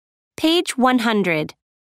Page 100.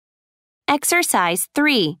 Exercise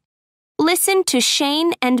 3. Listen to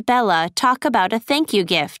Shane and Bella talk about a thank you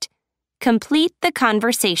gift. Complete the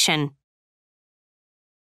conversation.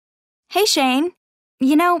 Hey, Shane.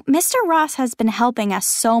 Mr. Ross has been helping us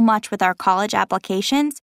so much with our college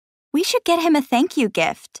applications. We should get him a thank you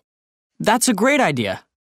gift. That's a great idea.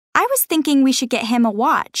 I was thinking we should get him a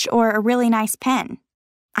watch or a really nice pen.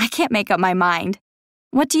 I can't make up my mind.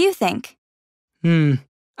 What do you think?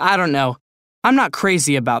 I don't know. I'm not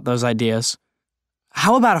crazy about those ideas.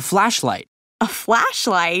 How about a flashlight? A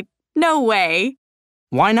flashlight? No way.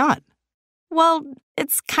 Why not? Well,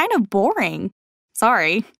 it's kind of boring.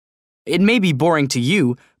 Sorry. It may be boring to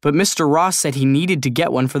you, but Mr. Ross said he needed to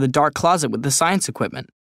get one for the dark closet with the science equipment.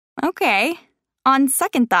 Okay. On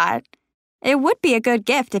second thought, it would be a good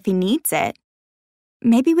gift if he needs it.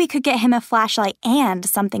 Maybe we could get him a flashlight and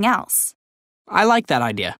something else. I like that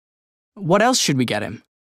idea. What else should we get him?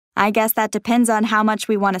 I guess that depends on how much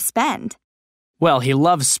we want to spend. Well, he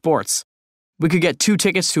loves sports. We could get 2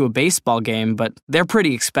 tickets to a baseball game, but they're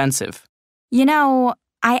pretty expensive.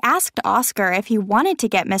 I asked Oscar if he wanted to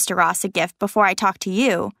get Mr. Ross a gift before I talked to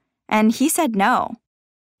you, and he said no.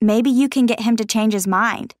 Maybe you can get him to change his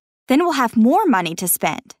mind. Then we'll have more money to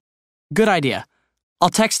spend. Good idea. I'll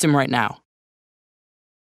text him right now.